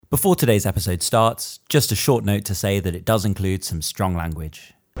Before today's episode starts, just a short note to say that it does include some strong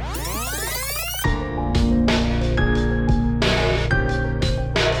language.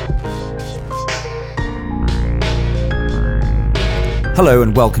 Hello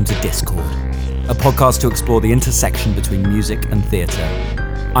and welcome to Discord, a podcast to explore the intersection between music and theatre.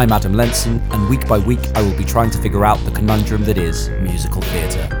 I'm Adam Lenson, and week by week I will be trying to figure out the conundrum that is musical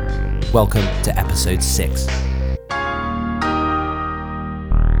theatre. Welcome to episode 6.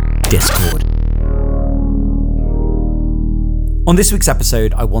 Discord. On this week's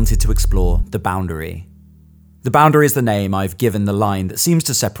episode, I wanted to explore The Boundary. The Boundary is the name I've given the line that seems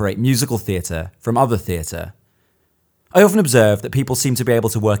to separate musical theatre from other theatre. I often observe that people seem to be able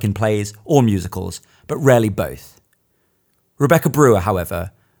to work in plays or musicals, but rarely both. Rebecca Brewer,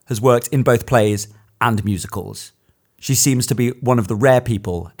 however, has worked in both plays and musicals. She seems to be one of the rare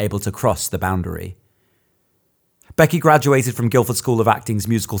people able to cross the boundary. Becky graduated from Guildford School of Acting's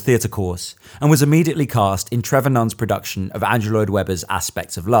musical theatre course and was immediately cast in Trevor Nunn's production of Andrew Lloyd Webber's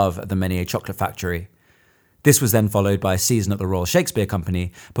Aspects of Love at the Menier Chocolate Factory. This was then followed by a season at the Royal Shakespeare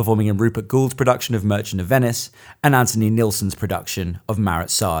Company, performing in Rupert Gould's production of Merchant of Venice and Anthony Nilsson's production of Marat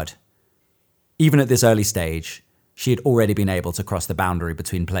Sade. Even at this early stage, she had already been able to cross the boundary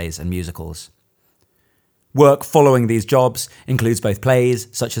between plays and musicals. Work following these jobs includes both plays,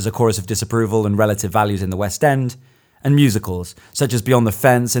 such as A Chorus of Disapproval and Relative Values in the West End, and musicals, such as Beyond the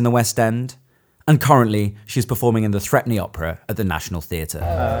Fence in the West End. And currently, she's performing in the Threepenny Opera at the National Theatre.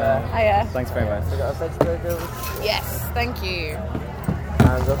 Hiya. Thanks very much. We got a vegetable? Yes, thank you.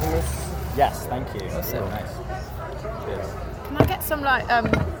 And hummus? Yes, thank you. Awesome. Oh, nice. Cheers. Can I get some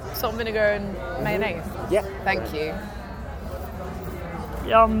salt and vinegar and mayonnaise? Yeah. Thank you.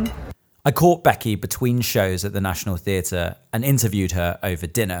 Yum. I caught Becky between shows at the National Theatre and interviewed her over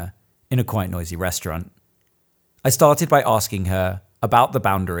dinner in a quite noisy restaurant. I started by asking her about The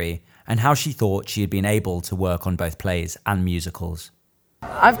Boundary and how she thought she had been able to work on both plays and musicals.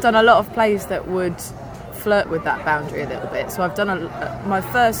 I've done a lot of plays that would flirt with that boundary a little bit. So I've done my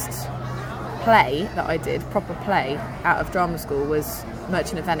first play that I did, proper play, out of drama school was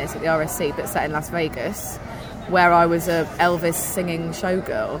Merchant of Venice at the RSC, but set in Las Vegas, where I was a Elvis singing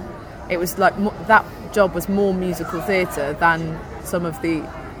showgirl. It was like that job was more musical theatre than some of the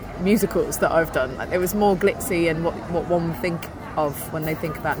musicals that I've done. It was more glitzy and what one would think of when they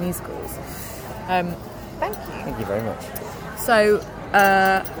think about musicals. Thank you. Thank you very much. So,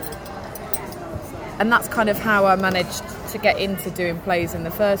 and that's kind of how I managed to get into doing plays in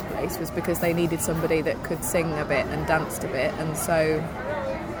the first place, was because they needed somebody that could sing a bit and danced a bit, and so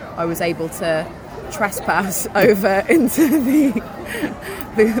I was able to trespass over into the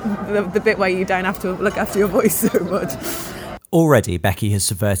bit where you don't have to look after your voice so much. Already, Becky has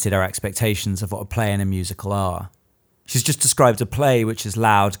subverted our expectations of what a play and a musical are. She's just described a play which is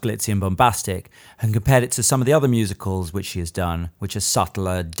loud, glitzy and bombastic, and compared it to some of the other musicals which she has done, which are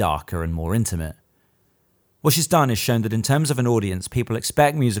subtler, darker and more intimate. What she's done is shown that in terms of an audience, people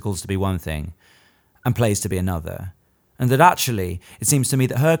expect musicals to be one thing, and plays to be another. And that actually, it seems to me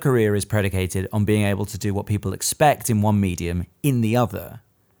that her career is predicated on being able to do what people expect in one medium in the other.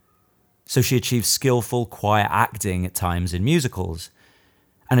 So she achieves skillful, quiet acting at times in musicals,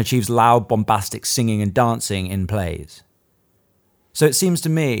 and achieves loud, bombastic singing and dancing in plays. So it seems to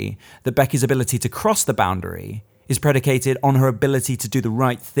me that Becky's ability to cross the boundary is predicated on her ability to do the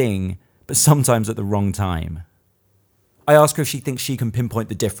right thing, but sometimes at the wrong time. I ask her if she thinks she can pinpoint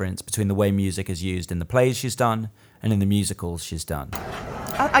the difference between the way music is used in the plays she's done and in the musicals she's done.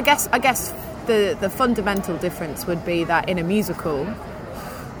 I guess the fundamental difference would be that in a musical,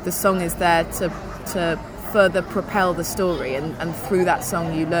 the song is there to further propel the story, and through that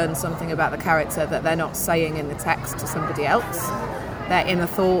song you learn something about the character that they're not saying in the text to somebody else, their inner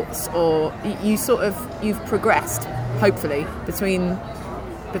thoughts, or you've progressed, hopefully, between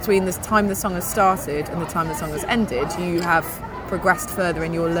the time the song has started and the time the song has ended. You have progressed further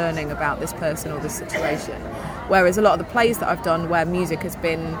in your learning about this person or this situation. Whereas a lot of the plays that I've done where music has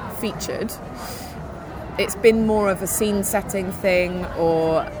been featured, it's been more of a scene setting thing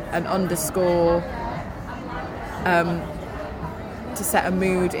or an underscore to set a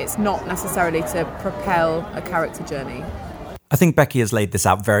mood. It's not necessarily to propel a character journey. I think Becky has laid this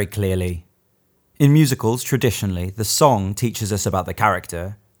out very clearly. In musicals, traditionally, the song teaches us about the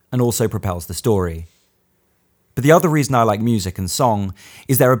character and also propels the story. But the other reason I like music and song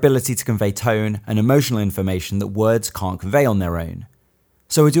is their ability to convey tone and emotional information that words can't convey on their own.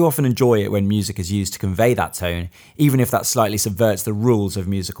 So I do often enjoy it when music is used to convey that tone, even if that slightly subverts the rules of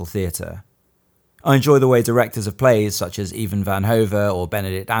musical theatre. I enjoy the way directors of plays such as Evan Van Hove or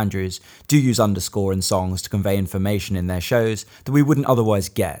Benedict Andrews do use underscore in songs to convey information in their shows that we wouldn't otherwise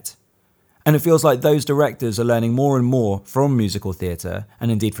get. And it feels like those directors are learning more and more from musical theatre,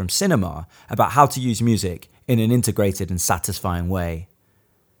 and indeed from cinema, about how to use music in an integrated and satisfying way.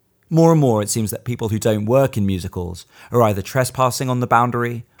 More and more it seems that people who don't work in musicals are either trespassing on the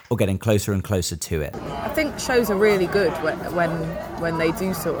boundary or getting closer and closer to it. I think shows are really good when they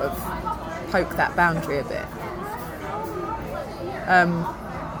do sort of poke that boundary a bit.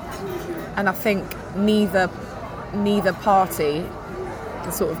 And I think neither party,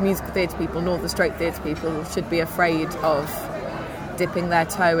 the sort of musical theatre people nor the straight theatre people, should be afraid of dipping their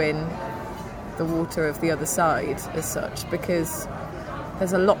toe in the water of the other side as such, because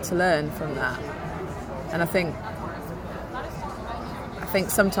there's a lot to learn from that. And I think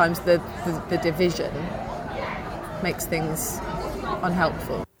sometimes the division makes things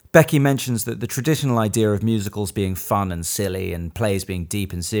unhelpful. Becky mentions that the traditional idea of musicals being fun and silly and plays being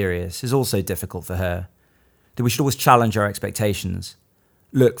deep and serious is also difficult for her. That we should always challenge our expectations,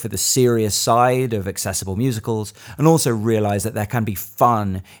 look for the serious side of accessible musicals, and also realise that there can be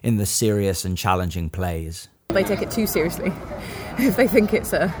fun in the serious and challenging plays. They take it too seriously. If they think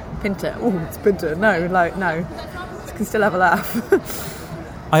it's a Pinter, it's Pinter, no, you can still have a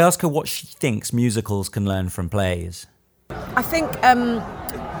laugh. I ask her what she thinks musicals can learn from plays. I think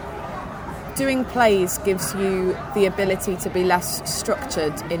doing plays gives you the ability to be less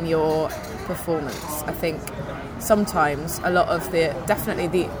structured in your performance. I think sometimes a lot of definitely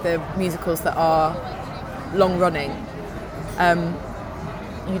the musicals that are long running,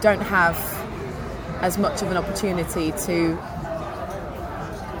 you don't have as much of an opportunity to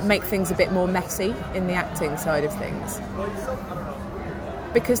make things a bit more messy in the acting side of things,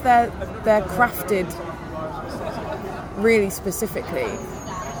 because they're crafted really specifically,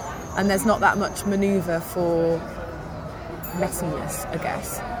 and there's not that much manoeuvre for messiness, I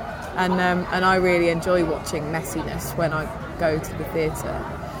guess. And I really enjoy watching messiness when I go to the theatre.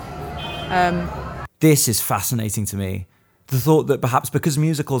 This is fascinating to me. The thought that perhaps because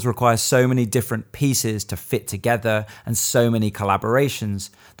musicals require so many different pieces to fit together and so many collaborations,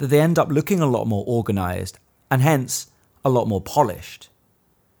 that they end up looking a lot more organised and hence a lot more polished.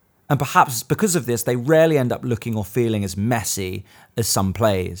 And perhaps because of this, they rarely end up looking or feeling as messy as some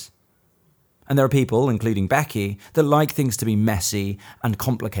plays. And there are people, including Becky, that like things to be messy and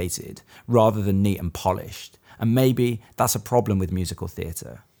complicated rather than neat and polished. And maybe that's a problem with musical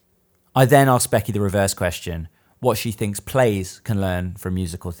theatre. I then asked Becky the reverse question, what she thinks plays can learn from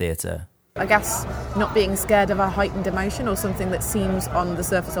musical theatre. I guess not being scared of a heightened emotion or something that seems on the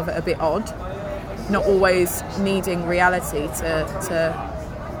surface of it a bit odd. Not always needing reality to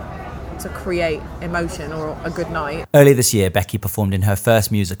create emotion or a good night. Earlier this year, Becky performed in her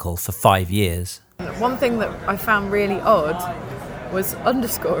first musical for 5 years. One thing that I found really odd was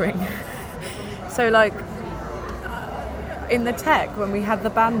underscoring. So like in the tech, when we had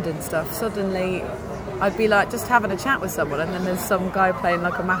the band and stuff, suddenly I'd be like just having a chat with someone and then there's some guy playing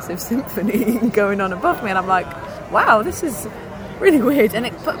like a massive symphony going on above me and I'm like, wow, this is really weird, and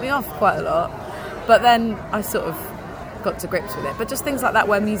it put me off quite a lot. But then I sort of got to grips with it. But just things like that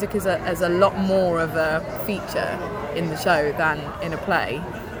where music is a lot more of a feature in the show than in a play.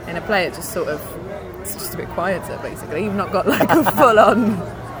 In a play it's just a bit quieter basically. You've not got like a full-on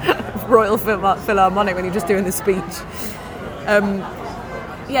Royal Philharmonic when you're just doing the speech.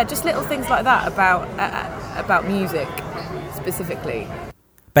 Just little things like that about music specifically.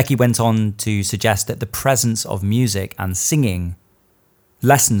 Becky went on to suggest that the presence of music and singing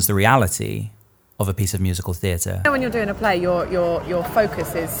lessens the reality of a piece of musical theatre. When you're doing a play, your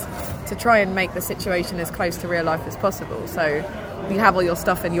focus is to try and make the situation as close to real life as possible. So you have all your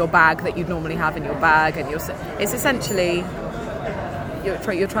stuff in your bag that you'd normally have in your bag, and it's essentially you're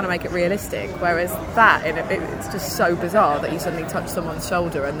trying to make it realistic. Whereas that, it's just so bizarre that you suddenly touch someone's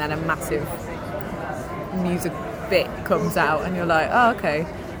shoulder and then a massive music bit comes out, and you're like, oh, okay.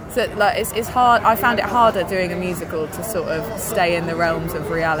 So like it's hard. I found it harder doing a musical to sort of stay in the realms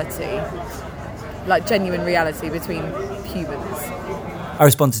of reality. Like genuine reality between humans. I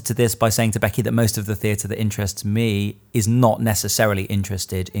responded to this by saying to Becky that most of the theatre that interests me is not necessarily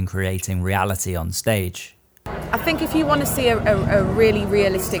interested in creating reality on stage. I think if you want to see a really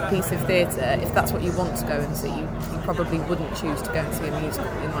realistic piece of theatre, if that's what you want to go and see, you probably wouldn't choose to go and see a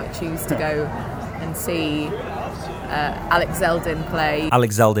musical. You might choose to go and see Alex Zeldin play.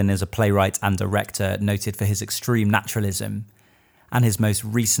 Alex Zeldin is a playwright and director noted for his extreme naturalism. And his most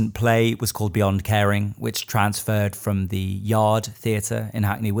recent play was called Beyond Caring, which transferred from the Yard Theatre in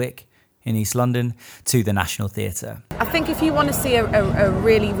Hackney Wick in East London, to the National Theatre. I think if you want to see a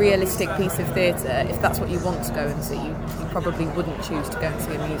really realistic piece of theatre, if that's what you want to go and see, you probably wouldn't choose to go and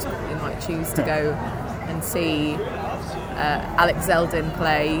see a musical. You might choose to go and see Alex Zeldin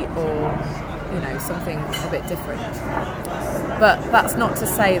play, or something a bit different. But that's not to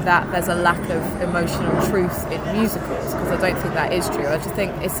say that there's a lack of emotional truth in musicals, because I don't think that is true. I just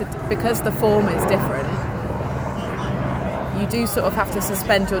think because the form is different, you do sort of have to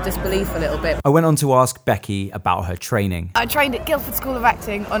suspend your disbelief a little bit. I went on to ask Becky about her training. I trained at Guildford School of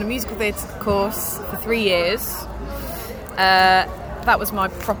Acting on a musical theatre course for 3 years. That was my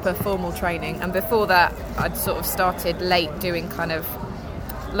proper formal training, and before that I'd sort of started late doing kind of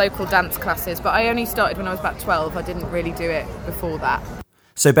local dance classes, but I only started when I was about 12. I didn't really do it before that.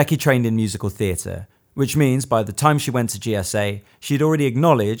 So Becky trained in musical theatre, which means by the time she went to GSA, she'd already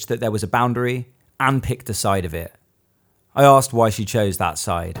acknowledged that there was a boundary and picked a side of it. I asked why she chose that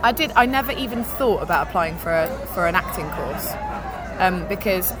side. I never even thought about applying for an acting course,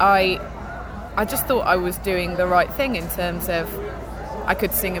 because I just thought I was doing the right thing in terms of I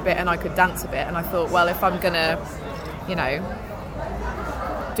could sing a bit and I could dance a bit, and I thought, well, if I'm gonna,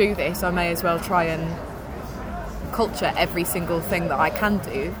 do this, I may as well try and culture every single thing that I can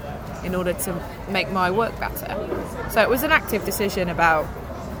do in order to make my work better. So it was an active decision about,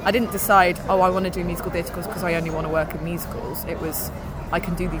 I didn't decide, I want to do musical theatre because I only want to work in musicals. It was, I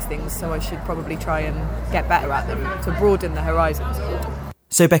can do these things, so I should probably try and get better at them to broaden the horizons.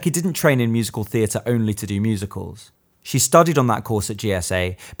 So Becky didn't train in musical theatre only to do musicals. She studied on that course at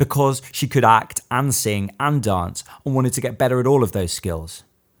GSA because she could act and sing and dance and wanted to get better at all of those skills.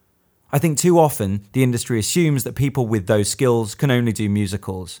 I think too often the industry assumes that people with those skills can only do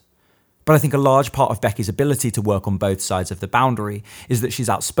musicals. But I think a large part of Becky's ability to work on both sides of the boundary is that she's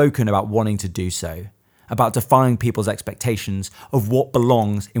outspoken about wanting to do so, about defying people's expectations of what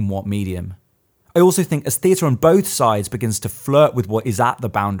belongs in what medium. I also think as theatre on both sides begins to flirt with what is at the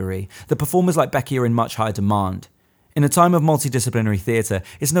boundary, that performers like Becky are in much higher demand. In a time of multidisciplinary theatre,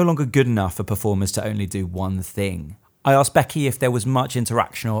 it's no longer good enough for performers to only do one thing. I asked Becky if there was much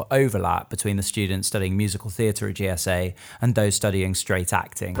interaction or overlap between the students studying musical theatre at GSA and those studying straight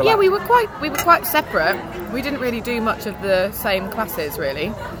acting. Yeah, we were quite separate. We didn't really do much of the same classes,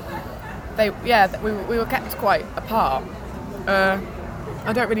 really. We were kept quite apart.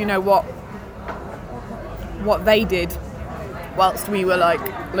 I don't really know what they did whilst we were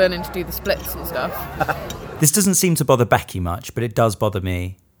learning to do the splits and stuff. This doesn't seem to bother Becky much, but it does bother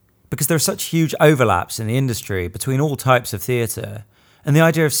me. Because there are such huge overlaps in the industry between all types of theatre, and the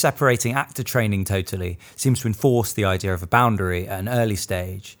idea of separating actor training totally seems to enforce the idea of a boundary at an early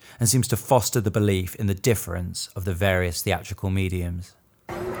stage and seems to foster the belief in the difference of the various theatrical mediums.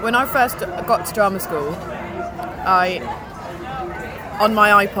 When I first got to drama school, on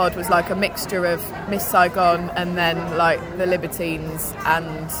my iPod was a mixture of Miss Saigon and then the Libertines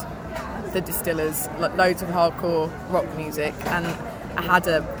and the Distillers, loads of hardcore rock music, and I had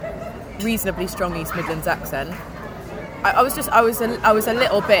a reasonably strong East Midlands accent. I was a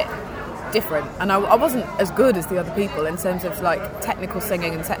little bit different, and I wasn't as good as the other people in terms of technical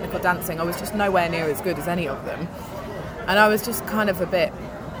singing and technical dancing. I was just nowhere near as good as any of them, and I was just kind of a bit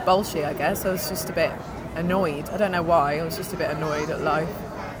bolshy, I guess. I was just a bit annoyed. I don't know why. I was just a bit annoyed at life.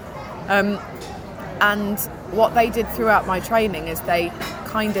 And what they did throughout my training is they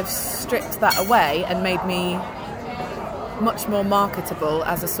kind of stripped that away and made me much more marketable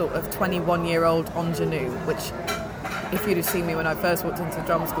as a sort of 21-year-old ingenue, which if you'd have seen me when I first walked into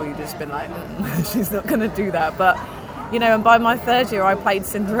drama school, you'd just been like, she's not going to do that. But, and by my third year, I played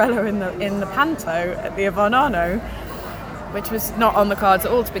Cinderella in the panto at the Avarnano, which was not on the cards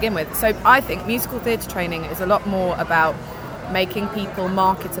at all to begin with. So I think musical theatre training is a lot more about making people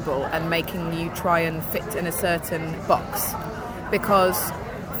marketable and making you try and fit in a certain box. Because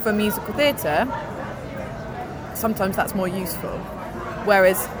for musical theatre, sometimes that's more useful.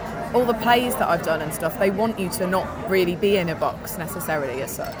 Whereas all the plays that I've done and stuff, they want you to not really be in a box necessarily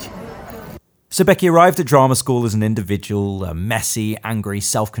as such. So Becky arrived at drama school as an individual, a messy, angry,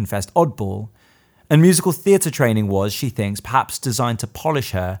 self-confessed oddball. And musical theatre training was, she thinks, perhaps designed to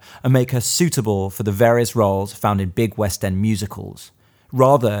polish her and make her suitable for the various roles found in big West End musicals,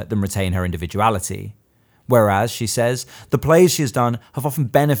 rather than retain her individuality. Whereas, she says, the plays she has done have often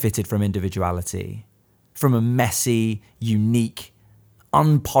benefited from individuality, from a messy, unique,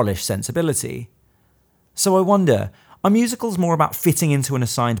 unpolished sensibility. So I wonder, are musicals more about fitting into an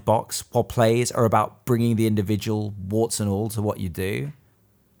assigned box, while plays are about bringing the individual, warts and all, to what you do?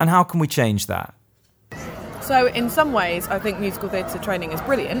 And how can we change that? So in some ways, I think musical theatre training is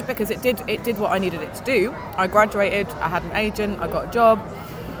brilliant because it did what I needed it to do. I graduated, I had an agent, I got a job.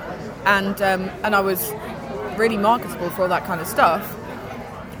 and I was really marketable for all that kind of stuff.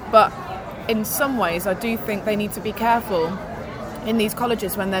 But in some ways, I do think they need to be careful in these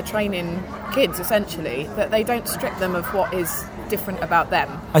colleges when they're training kids, essentially, that they don't strip them of what is different about them.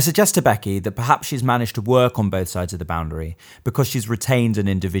 I suggest to Becky that perhaps she's managed to work on both sides of the boundary because she's retained an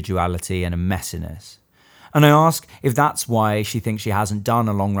individuality and a messiness. And I ask if that's why she thinks she hasn't done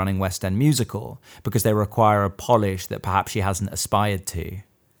a long-running West End musical, because they require a polish that perhaps she hasn't aspired to.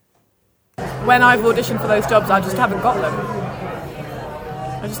 When I've auditioned for those jobs, I just haven't got them.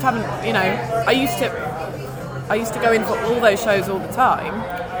 I just haven't, I used to go in for all those shows all the time,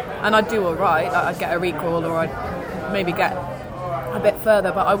 and I'd do all right. I'd get a recall, or I'd maybe get a bit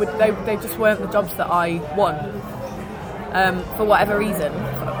further, but they just weren't the jobs that I won, for whatever reason.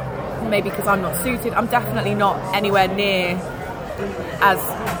 Maybe because I'm not suited. I'm definitely not anywhere near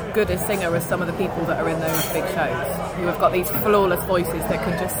as good a singer as some of the people that are in those big shows, who have got these flawless voices that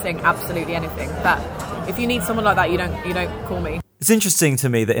can just sing absolutely anything. That if you need someone like that, you don't call me. It's interesting to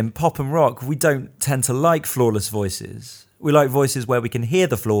me that in pop and rock, we don't tend to like flawless voices. We like voices where we can hear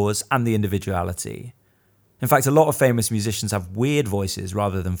the flaws and the individuality. In fact, a lot of famous musicians have weird voices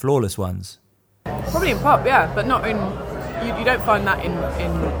rather than flawless ones. Probably in pop, yeah, but not in. You don't find that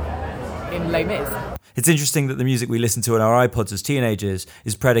in Les Mis. It's interesting that the music we listen to on our iPods as teenagers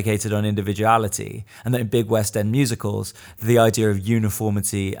is predicated on individuality, and that in big West End musicals, the idea of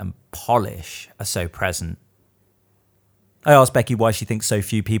uniformity and polish are so present. I asked Becky why she thinks so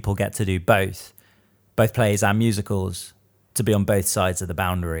few people get to do both plays and musicals, to be on both sides of the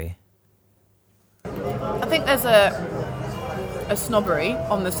boundary. I think there's a snobbery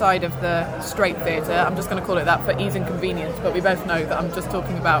on the side of the straight theatre. I'm just going to call it that for ease and convenience, but we both know that I'm just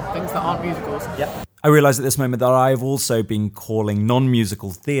talking about things that aren't musicals. Yep. I realise at this moment that I've also been calling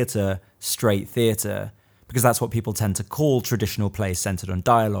non-musical theatre straight theatre, because that's what people tend to call traditional plays centred on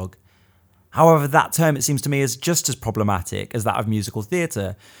dialogue. However, that term, it seems to me, is just as problematic as that of musical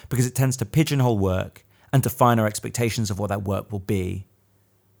theatre, because it tends to pigeonhole work and define our expectations of what that work will be.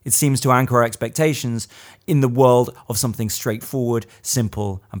 It seems to anchor our expectations in the world of something straightforward,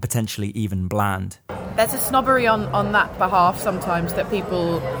 simple, and potentially even bland. There's a snobbery on that behalf sometimes, that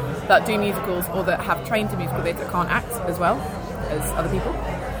people that do musicals or that have trained to musical theatre can't act as well as other people.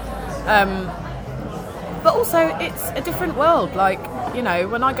 But also, it's a different world. Like,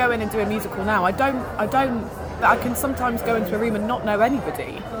 when I go in and do a musical now, I can sometimes go into a room and not know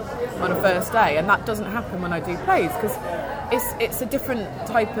anybody on a first day, and that doesn't happen when I do plays, because it's a different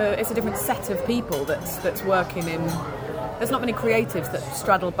set of people that's working in. There's not many creatives that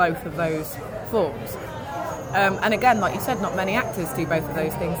straddle both of those forms. And again, like you said, not many actors do both of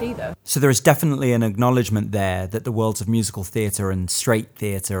those things either. So there is definitely an acknowledgement there that the worlds of musical theatre and straight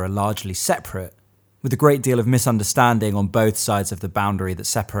theatre are largely separate, with a great deal of misunderstanding on both sides of the boundary that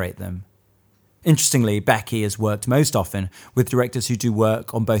separate them. Interestingly, Becky has worked most often with directors who do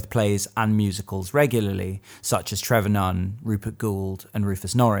work on both plays and musicals regularly, such as Trevor Nunn, Rupert Gould, and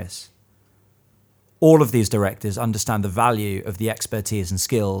Rufus Norris. All of these directors understand the value of the expertise and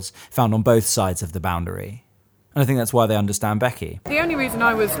skills found on both sides of the boundary. And I think that's why they understand Becky. The only reason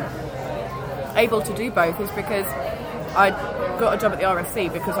I was able to do both is because I got a job at the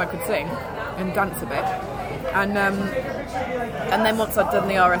RSC because I could sing and dance a bit. And then once I'd done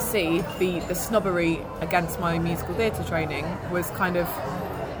the RSC, the snobbery against my musical theatre training was kind of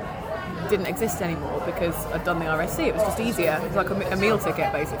didn't exist anymore because I'd done the RSC. It was just easier. It was like a meal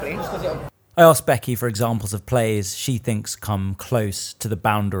ticket, basically. I asked Becky for examples of plays she thinks come close to the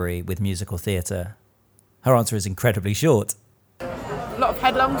boundary with musical theatre. Her answer is incredibly short. A lot of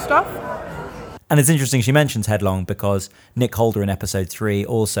headlong stuff. And it's interesting she mentions Headlong because Nick Holder in episode 3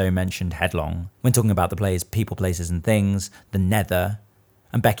 also mentioned Headlong when talking about the plays People, Places and Things, The Nether,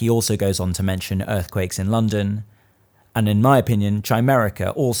 and Becky also goes on to mention Earthquakes in London. And in my opinion,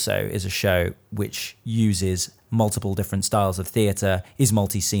 Chimerica also is a show which uses multiple different styles of theatre, is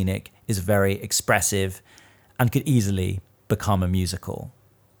multi-scenic, is very expressive, and could easily become a musical.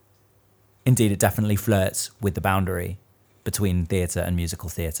 Indeed, it definitely flirts with the boundary between theatre and musical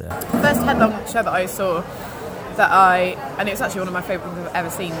theatre. The first Headlong show that I saw and it was actually one of my favourite things I've ever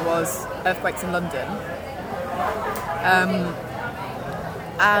seen, was Earthquakes in London.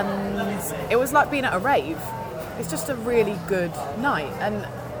 And it was like being at a rave. It's just a really good night. And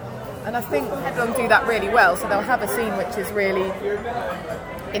I think Headlong do that really well. So they'll have a scene which is really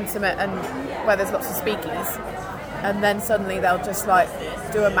intimate and where there's lots of speakies. And then suddenly they'll just like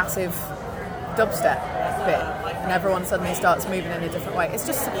do a massive dubstep bit. And everyone suddenly starts moving in a different way. It's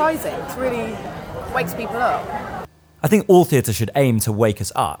just surprising. It really wakes people up. I think all theatre should aim to wake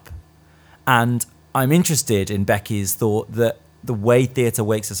us up. And I'm interested in Becky's thought that the way theatre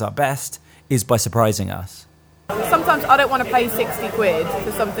wakes us up best is by surprising us. Sometimes I don't want to pay 60 quid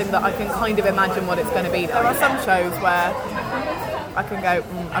for something that I can kind of imagine what it's going to be. There are some shows where I can go,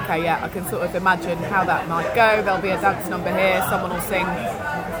 okay, yeah, I can sort of imagine how that might go. There'll be a dance number here, someone will sing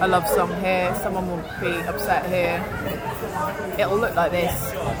a love song here, someone will be upset here. It'll look like this.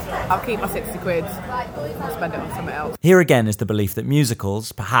 I'll keep my 60 quid and spend it on something else. Here again is the belief that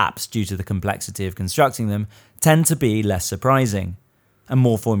musicals, perhaps due to the complexity of constructing them, tend to be less surprising and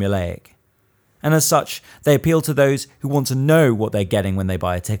more formulaic. And as such, they appeal to those who want to know what they're getting when they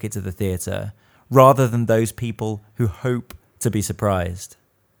buy a ticket to the theatre, rather than those people who hope to be surprised.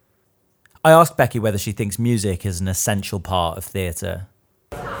 I asked Becky whether she thinks music is an essential part of theatre.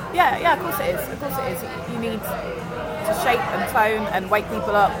 Yeah, of course it is. Of course it is. You need to shape and tone and wake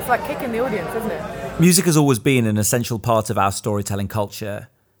people up. It's like kicking the audience, isn't it? Music has always been an essential part of our storytelling culture.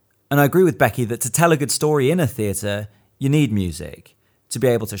 And I agree with Becky that to tell a good story in a theatre, you need music. To be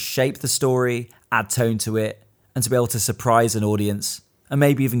able to shape the story, add tone to it, and to be able to surprise an audience, and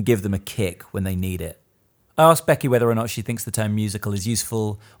maybe even give them a kick when they need it. I asked Becky whether or not she thinks the term musical is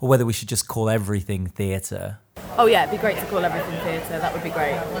useful, or whether we should just call everything theatre. Oh yeah, it'd be great to call everything theatre. That would be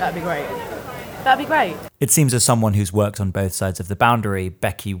great. That'd be great. That'd be great. It seems as someone who's worked on both sides of the boundary,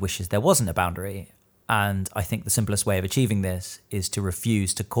 Becky wishes there wasn't a boundary. And I think the simplest way of achieving this is to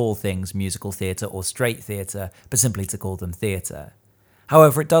refuse to call things musical theatre or straight theatre, but simply to call them theatre.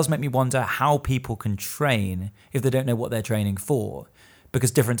 However, it does make me wonder how people can train if they don't know what they're training for,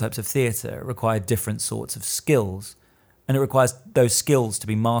 because different types of theatre require different sorts of skills, and it requires those skills to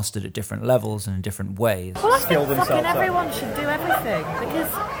be mastered at different levels and in different ways. Well, I think fucking everyone should do everything,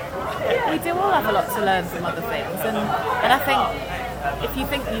 because we do all have a lot to learn from other things, and I think if you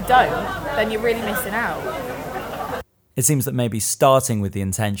think you don't, then you're really missing out. It seems that maybe starting with the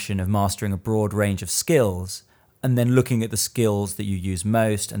intention of mastering a broad range of skills, and then looking at the skills that you use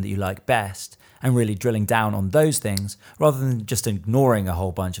most and that you like best, and really drilling down on those things, rather than just ignoring a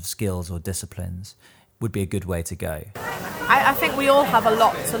whole bunch of skills or disciplines, would be a good way to go. I think we all have a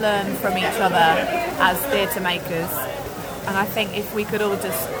lot to learn from each other as theatre makers, and I think if we could all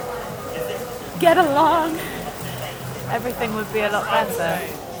just get along, everything would be a lot better.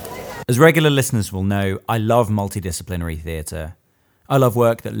 As regular listeners will know, I love multidisciplinary theatre. I love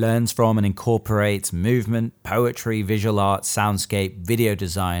work that learns from and incorporates movement, poetry, visual art, soundscape, video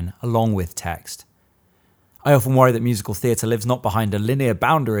design, along with text. I often worry that musical theatre lives not behind a linear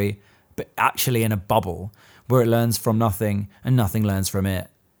boundary, but actually in a bubble, where it learns from nothing and nothing learns from it.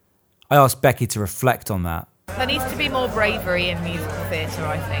 I asked Becky to reflect on that. There needs to be more bravery in musical theatre,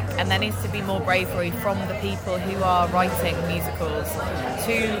 I think, and there needs to be more bravery from the people who are writing musicals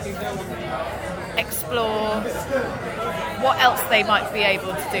to explore what else they might be able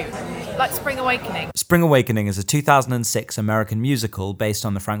to do, like Spring Awakening. Spring Awakening is a 2006 American musical based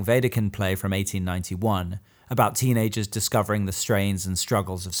on the Frank Wedekind play from 1891 about teenagers discovering the strains and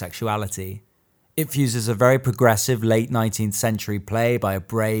struggles of sexuality. It fuses a very progressive late 19th century play by a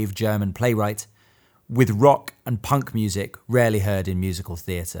brave German playwright with rock and punk music rarely heard in musical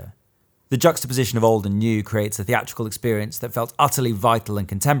theatre. The juxtaposition of old and new creates a theatrical experience that felt utterly vital and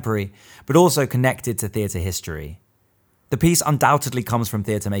contemporary, but also connected to theatre history. The piece undoubtedly comes from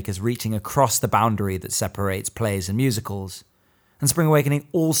theatre makers reaching across the boundary that separates plays and musicals. And Spring Awakening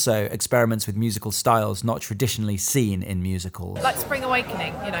also experiments with musical styles not traditionally seen in musicals. Like Spring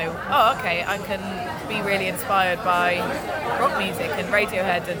Awakening, I can be really inspired by rock music and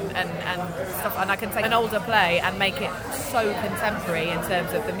Radiohead and stuff, and I can take an older play and make it so contemporary in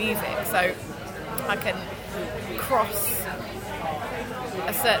terms of the music. So I can cross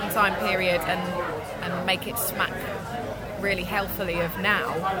a certain time period and make it smack really healthily of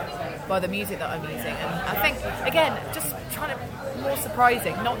now by the music that I'm using. And I think, again, just trying to more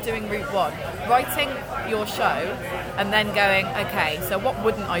surprising, not doing route one, writing your show and then going, okay, so what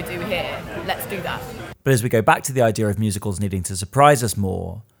wouldn't I do here? Let's do that. But as we go back to the idea of musicals needing to surprise us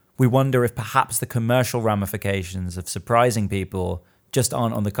more, we wonder if perhaps the commercial ramifications of surprising people just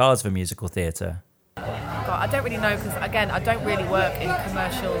aren't on the cards for musical theatre. God, I don't really know, because again, I don't really work in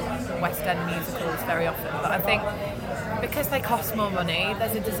commercial West End musicals very often, but I think because they cost more money,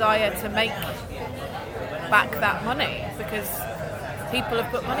 there's a desire to make back that money, because people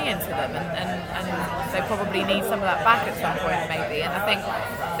have put money into them, and they probably need some of that back at some point maybe. And I think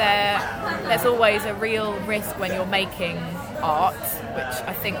there's always a real risk when you're making art, which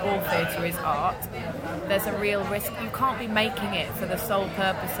I think all theatre is art. There's a real risk. You can't be making it for the sole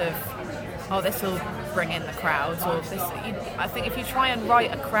purpose of, this will bring in the crowds, or this. I think if you try and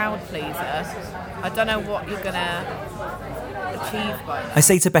write a crowd pleaser, I don't know what you're gonna achieved by that. I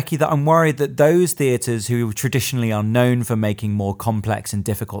say to Becky that I'm worried that those theatres who traditionally are known for making more complex and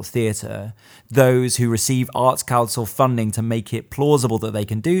difficult theatre, those who receive Arts Council funding to make it plausible that they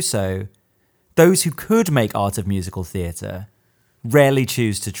can do so, those who could make art of musical theatre, rarely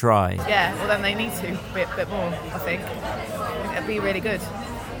choose to try. Yeah, well then they need to a bit more, I think. It'd be really good.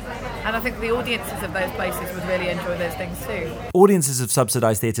 And I think the audiences of those places would really enjoy those things too. Audiences of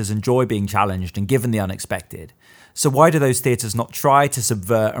subsidised theatres enjoy being challenged and given the unexpected. So why do those theatres not try to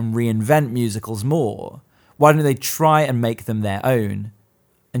subvert and reinvent musicals more? Why don't they try and make them their own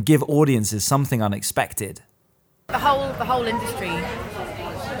and give audiences something unexpected? The whole industry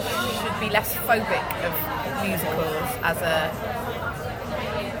should be less phobic of musicals as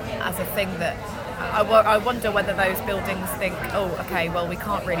a thing that I wonder whether those buildings think, oh, okay, well, we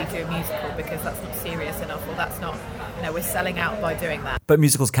can't really do a musical because that's not serious enough, or that's not, we're selling out by doing that. But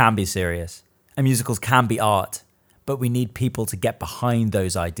musicals can be serious, and musicals can be art, but we need people to get behind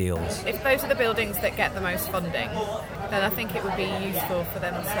those ideals. If those are the buildings that get the most funding, then I think it would be useful for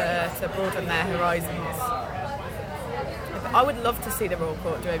them to broaden their horizons. I would love to see the Royal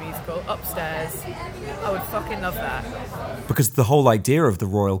Court do a musical upstairs. I would fucking love that. Because the whole idea of the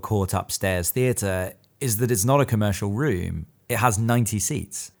Royal Court Upstairs Theatre is that it's not a commercial room. It has 90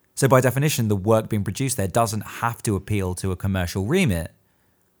 seats. So by definition, the work being produced there doesn't have to appeal to a commercial remit.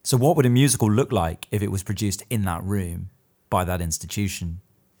 So what would a musical look like if it was produced in that room by that institution?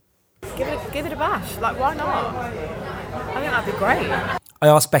 Give it a bash. Like, why not? I think that'd be great. I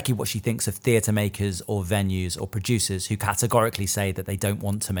asked Becky what she thinks of theatre makers or venues or producers who categorically say that they don't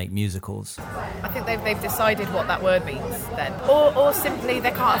want to make musicals. I think they've decided what that word means then. Or simply they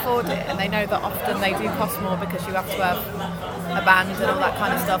can't afford it, and they know that often they do cost more because you have to have a band and all that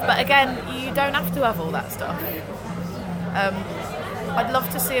kind of stuff. But again, you don't have to have all that stuff. I'd love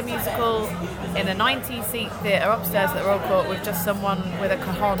to see a musical in a 90-seat theatre upstairs at the Royal Court with just someone with a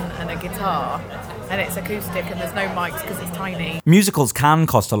cajon and a guitar, and it's acoustic and there's no mics because it's tiny. Musicals can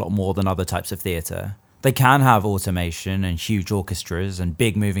cost a lot more than other types of theatre. They can have automation and huge orchestras and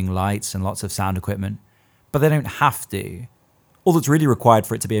big moving lights and lots of sound equipment, but they don't have to. All that's really required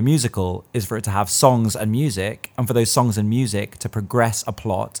for it to be a musical is for it to have songs and music, and for those songs and music to progress a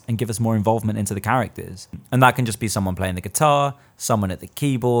plot and give us more involvement into the characters. And that can just be someone playing the guitar, someone at the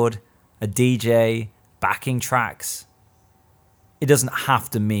keyboard, a DJ, backing tracks. It doesn't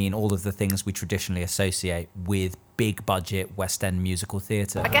have to mean all of the things we traditionally associate with big budget West End musical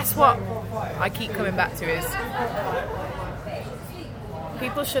theatre. I guess what I keep coming back to is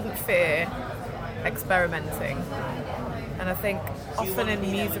people shouldn't fear experimenting. And I think often in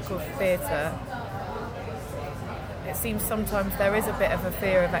musical theatre, it seems sometimes there is a bit of a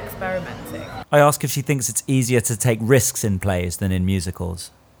fear of experimenting. I ask if she thinks it's easier to take risks in plays than in musicals.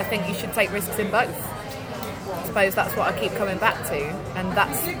 I think you should take risks in both. I suppose that's what I keep coming back to, and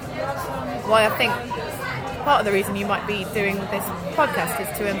that's why I think part of the reason you might be doing this podcast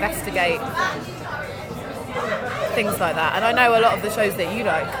is to investigate things like that. And I know a lot of the shows that you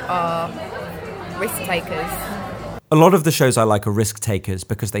like are risk takers. A lot of the shows I like are risk takers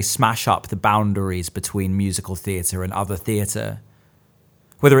because they smash up the boundaries between musical theatre and other theatre.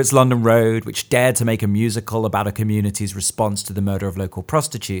 Whether it's London Road, which dared to make a musical about a community's response to the murder of local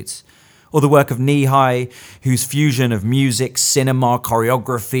prostitutes, or the work of Knee High, whose fusion of music, cinema,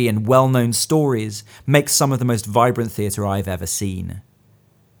 choreography, and well-known stories makes some of the most vibrant theatre I've ever seen.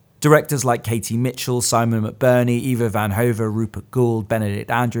 Directors like Katie Mitchell, Simon McBurney, Eva Van Hove, Rupert Gould,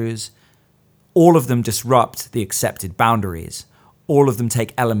 Benedict Andrews, all of them disrupt the accepted boundaries. All of them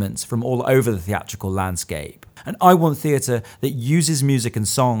take elements from all over the theatrical landscape. And I want theatre that uses music and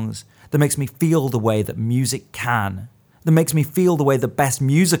songs that makes me feel the way that music can, that makes me feel the way the best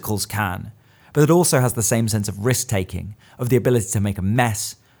musicals can, but that also has the same sense of risk-taking, of the ability to make a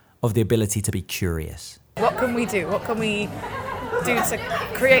mess, of the ability to be curious. What can we do? What can we do to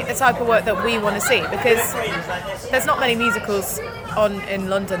create the type of work that we want to see? Because there's not many musicals on in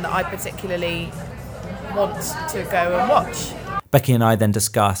London that I particularly want to go and watch. Becky and I then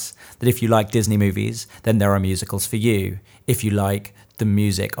discuss that if you like Disney movies, then there are musicals for you. If you like the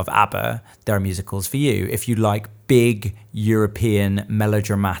music of ABBA, there are musicals for you. If you like big European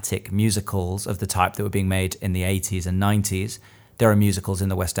melodramatic musicals of the type that were being made in the 80s and 90s, there are musicals in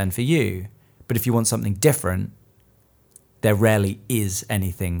the West End for you. But if you want something different, there rarely is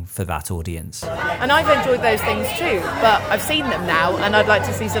anything for that audience. And I've enjoyed those things too, but I've seen them now and I'd like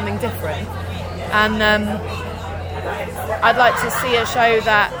to see something different. And I'd like to see a show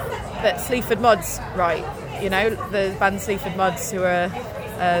that Sleaford Mods write, the band Sleaford Mods, who are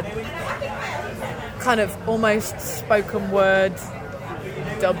kind of almost spoken word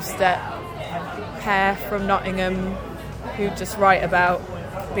dubstep pair from Nottingham who just write about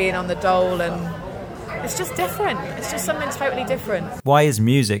being on the dole, and it's just different. It's just something totally different. Why is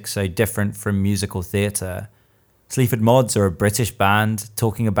music so different from musical theatre? Sleaford Mods are a British band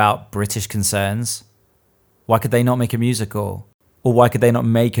talking about British concerns. Why could they not make a musical? Or why could they not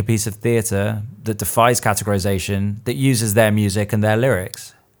make a piece of theatre that defies categorisation, that uses their music and their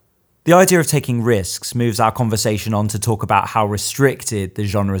lyrics? The idea of taking risks moves our conversation on to talk about how restricted the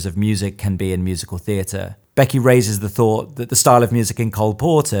genres of music can be in musical theatre. Becky raises the thought that the style of music in Cole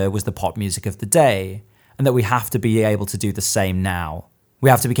Porter was the pop music of the day, and that we have to be able to do the same now.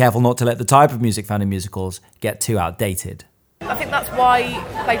 We have to be careful not to let the type of music found in musicals get too outdated. I think that's why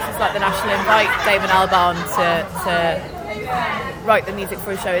places like the National invite Damon Albarn to write the music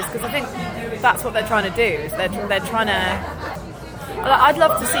for a show, is because I think that's what they're trying to do. Is they're trying to... I'd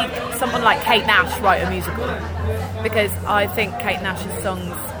love to see someone like Kate Nash write a musical, because I think Kate Nash's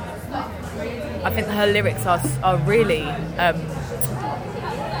songs, I think her lyrics are really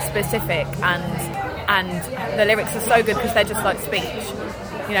specific, and the lyrics are so good because they're just like speech.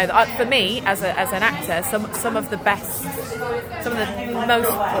 You know, for me as an actor, some of the most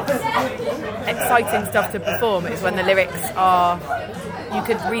exciting stuff to perform is when the lyrics are, you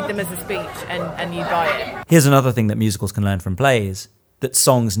could read them as a speech and you buy it. Here's another thing that musicals can learn from plays: that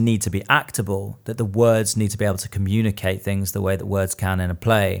songs need to be actable, that the words need to be able to communicate things the way that words can in a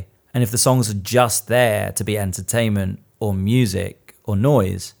play. And if the songs are just there to be entertainment or music or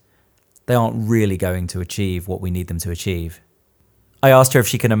noise, they aren't really going to achieve what we need them to achieve. I asked her if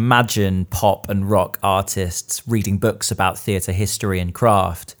she can imagine pop and rock artists reading books about theatre history and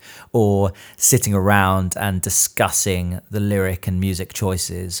craft, or sitting around and discussing the lyric and music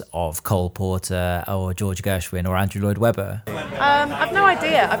choices of Cole Porter or George Gershwin or Andrew Lloyd Webber. I've no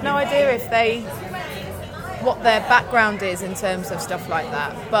idea. I've no idea what their background is in terms of stuff like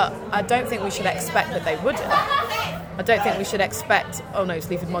that, but I don't think we should expect that they wouldn't. I don't think we should expect, oh no,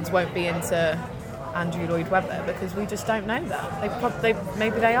 Sleaford Mods won't be into Andrew Lloyd Webber, because we just don't know that.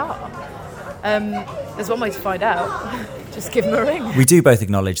 Maybe they are. There's one way to find out. Just give them a ring. We do both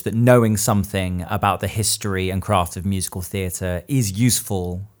acknowledge that knowing something about the history and craft of musical theatre is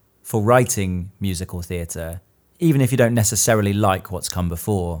useful for writing musical theatre, even if you don't necessarily like what's come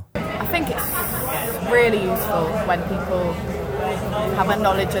before. I think it's really useful when people have a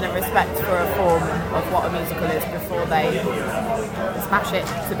knowledge and a respect for a form of what a musical is before they smash it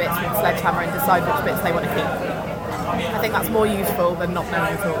to bits with a sledgehammer and decide which bits they want to keep. I think that's more useful than not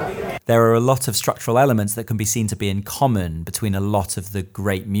knowing at all. There are a lot of structural elements that can be seen to be in common between a lot of the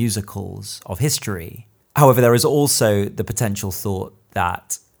great musicals of history. However, there is also the potential thought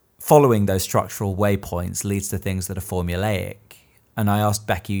that following those structural waypoints leads to things that are formulaic. And I asked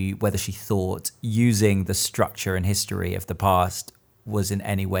Becky whether she thought using the structure and history of the past was in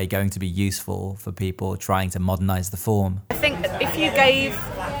any way going to be useful for people trying to modernise the form. I think if you gave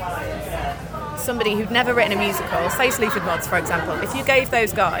somebody who'd never written a musical, say Sleaford Mods for example, if you gave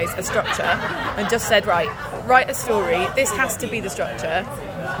those guys a structure and just said, right, write a story, this has to be the structure,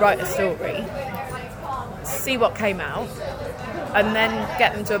 write a story, see what came out, and then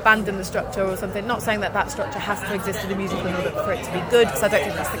get them to abandon the structure or something. Not saying that structure has to exist in a musical in order for it to be good, because I don't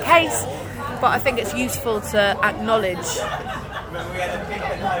think that's the case, but I think it's useful to acknowledge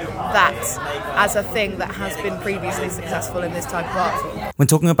that as a thing that has been previously successful in this type of art form. When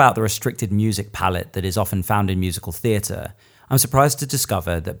talking about the restricted music palette that is often found in musical theatre, I'm surprised to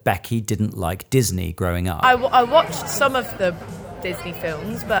discover that Becky didn't like Disney growing up. I watched some of the Disney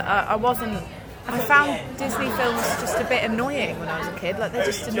films, but I found Disney films just a bit annoying when I was a kid. Like, they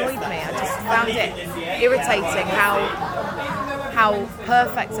just annoyed me. I just found it irritating how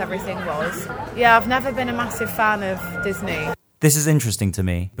perfect everything was. Yeah, I've never been a massive fan of Disney. This is interesting to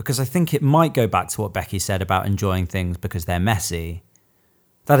me because I think it might go back to what Becky said about enjoying things because they're messy.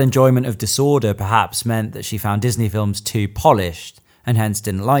 That enjoyment of disorder perhaps meant that she found Disney films too polished and hence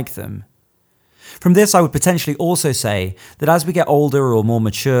didn't like them. From this, I would potentially also say that as we get older or more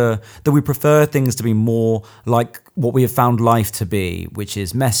mature, that we prefer things to be more like what we have found life to be, which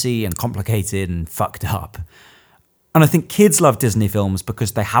is messy and complicated and fucked up. And I think kids love Disney films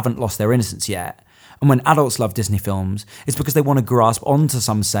because they haven't lost their innocence yet. And when adults love Disney films, it's because they want to grasp onto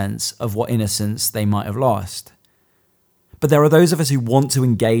some sense of what innocence they might have lost. But there are those of us who want to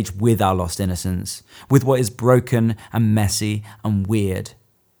engage with our lost innocence, with what is broken and messy and weird.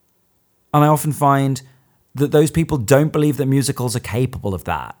 And I often find that those people don't believe that musicals are capable of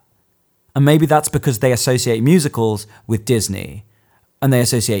that. And maybe that's because they associate musicals with Disney, and they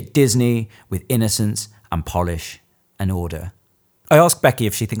associate Disney with innocence and polish and order. I asked Becky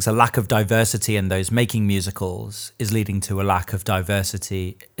if she thinks a lack of diversity in those making musicals is leading to a lack of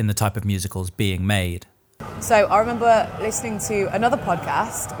diversity in the type of musicals being made. So I remember listening to another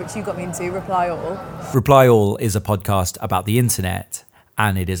podcast, which you got me into, Reply All. Reply All is a podcast about the internet,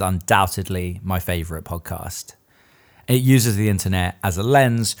 and it is undoubtedly my favourite podcast. It uses the internet as a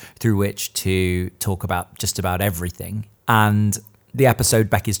lens through which to talk about just about everything. And the episode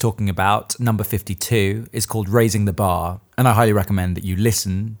Becky's talking about, number 52, is called Raising the Bar. And I highly recommend that you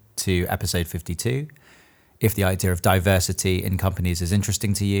listen to episode 52 if the idea of diversity in companies is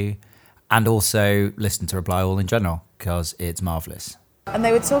interesting to you. And also listen to Reply All in general, because it's marvellous. And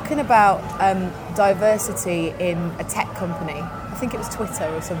they were talking about diversity in a tech company. I think it was Twitter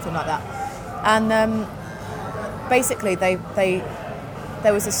or something like that. And basically,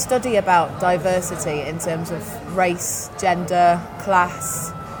 there was a study about diversity in terms of race, gender,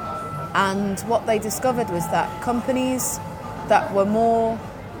 class. And what they discovered was that companies that were more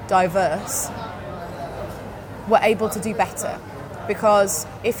diverse were able to do better. Because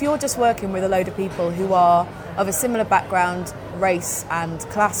if you're just working with a load of people who are of a similar background, race and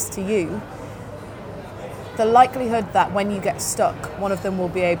class to you, the likelihood that when you get stuck, one of them will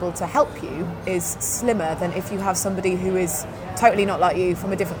be able to help you is slimmer than if you have somebody who is totally not like you,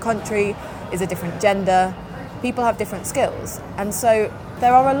 from a different country, is a different gender. People have different skills. And so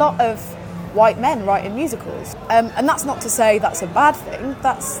there are a lot of white men writing musicals. And that's not to say that's a bad thing.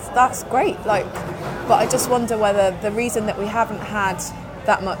 That's great. But I just wonder whether the reason that we haven't had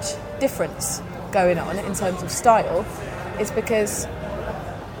that much difference going on in terms of style is because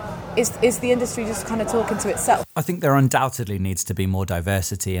is the industry just kind of talking to itself? I think there undoubtedly needs to be more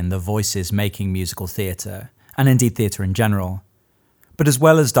diversity in the voices making musical theatre, and indeed theatre in general. But as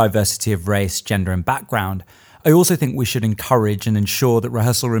well as diversity of race, gender and background, I also think we should encourage and ensure that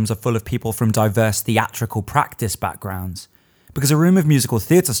rehearsal rooms are full of people from diverse theatrical practice backgrounds. Because a room of musical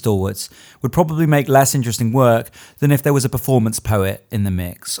theatre stalwarts would probably make less interesting work than if there was a performance poet in the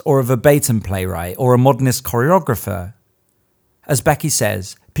mix, or a verbatim playwright, or a modernist choreographer. As Becky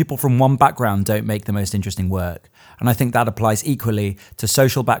says, people from one background don't make the most interesting work, and I think that applies equally to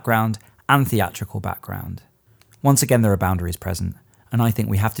social background and theatrical background. Once again, there are boundaries present, and I think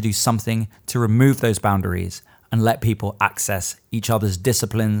we have to do something to remove those boundaries and let people access each other's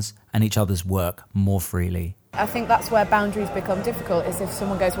disciplines and each other's work more freely. I think that's where boundaries become difficult, is if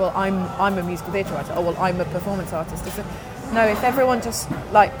someone goes, well, I'm a musical theatre writer, or well, I'm a performance artist. No, if everyone just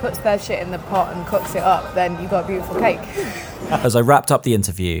puts their shit in the pot and cooks it up, then you've got a beautiful cake. As I wrapped up the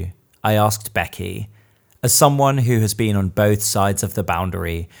interview, I asked Becky, as someone who has been on both sides of the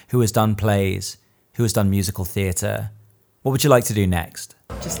boundary, who has done plays, who has done musical theatre, what would you like to do next?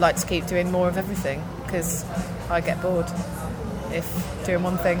 Just like to keep doing more of everything, because I get bored if doing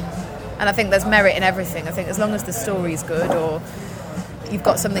one thing. And I think there's merit in everything. I think as long as the story's good or you've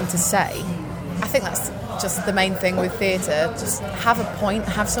got something to say, I think that's just the main thing with theatre. Just have a point,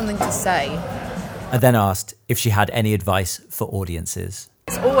 have something to say. I then asked if she had any advice for audiences.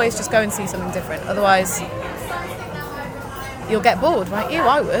 It's always just go and see something different. Otherwise, you'll get bored, won't you?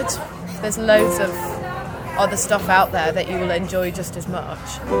 I would. There's loads of other stuff out there that you will enjoy just as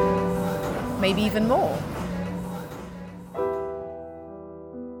much. Maybe even more.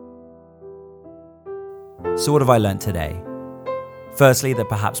 So what have I learnt today? Firstly, that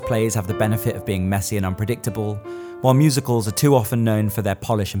perhaps plays have the benefit of being messy and unpredictable, while musicals are too often known for their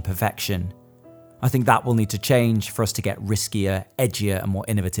polish and perfection. I think that will need to change for us to get riskier, edgier and more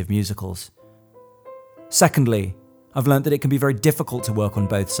innovative musicals. Secondly, I've learnt that it can be very difficult to work on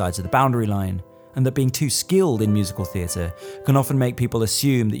both sides of the boundary line, and that being too skilled in musical theatre can often make people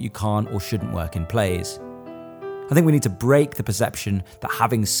assume that you can't or shouldn't work in plays. I think we need to break the perception that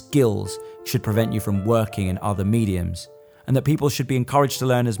having skills should prevent you from working in other mediums, and that people should be encouraged to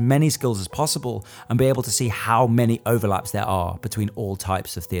learn as many skills as possible and be able to see how many overlaps there are between all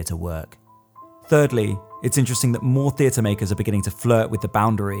types of theatre work. Thirdly, it's interesting that more theatre makers are beginning to flirt with the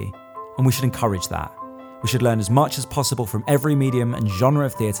boundary, and we should encourage that. We should learn as much as possible from every medium and genre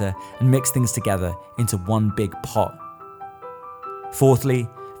of theatre and mix things together into one big pot. Fourthly,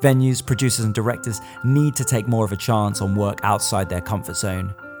 venues, producers and directors need to take more of a chance on work outside their comfort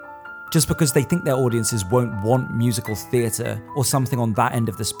zone. Just because they think their audiences won't want musical theatre or something on that end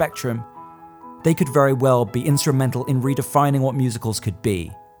of the spectrum, they could very well be instrumental in redefining what musicals could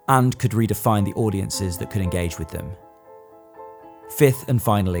be, and could redefine the audiences that could engage with them. Fifth and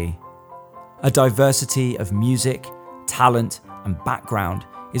finally, a diversity of music, talent and background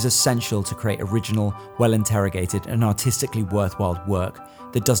is essential to create original, well-interrogated and artistically worthwhile work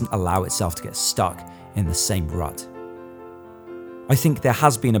that doesn't allow itself to get stuck in the same rut. I think there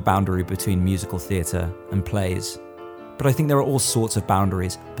has been a boundary between musical theatre and plays, but I think there are all sorts of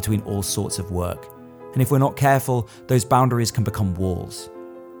boundaries between all sorts of work, and if we're not careful, those boundaries can become walls.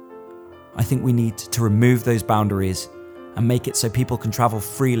 I think we need to remove those boundaries and make it so people can travel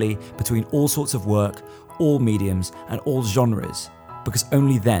freely between all sorts of work, all mediums, and all genres, because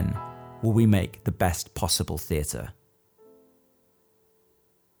only then will we make the best possible theatre.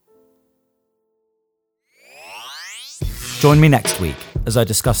 Join me next week as I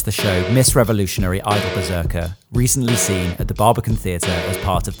discuss the show Miss Revolutionary Idol Berserker, recently seen at the Barbican Theatre as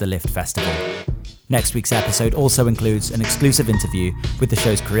part of the Lift Festival. Next week's episode also includes an exclusive interview with the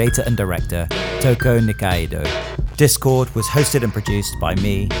show's creator and director, Toko Nikaido. Discord was hosted and produced by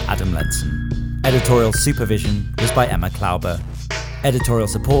me, Adam Lenson. Editorial supervision was by Emma Klauber. Editorial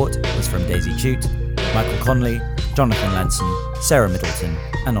support was from Daisy Chute, Michael Conley, Jonathan Lenson, Sarah Middleton,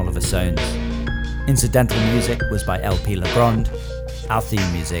 and Oliver Soanes. Incidental music was by LP Legrand. Our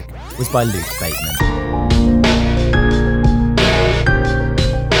theme music was by Luke Bateman.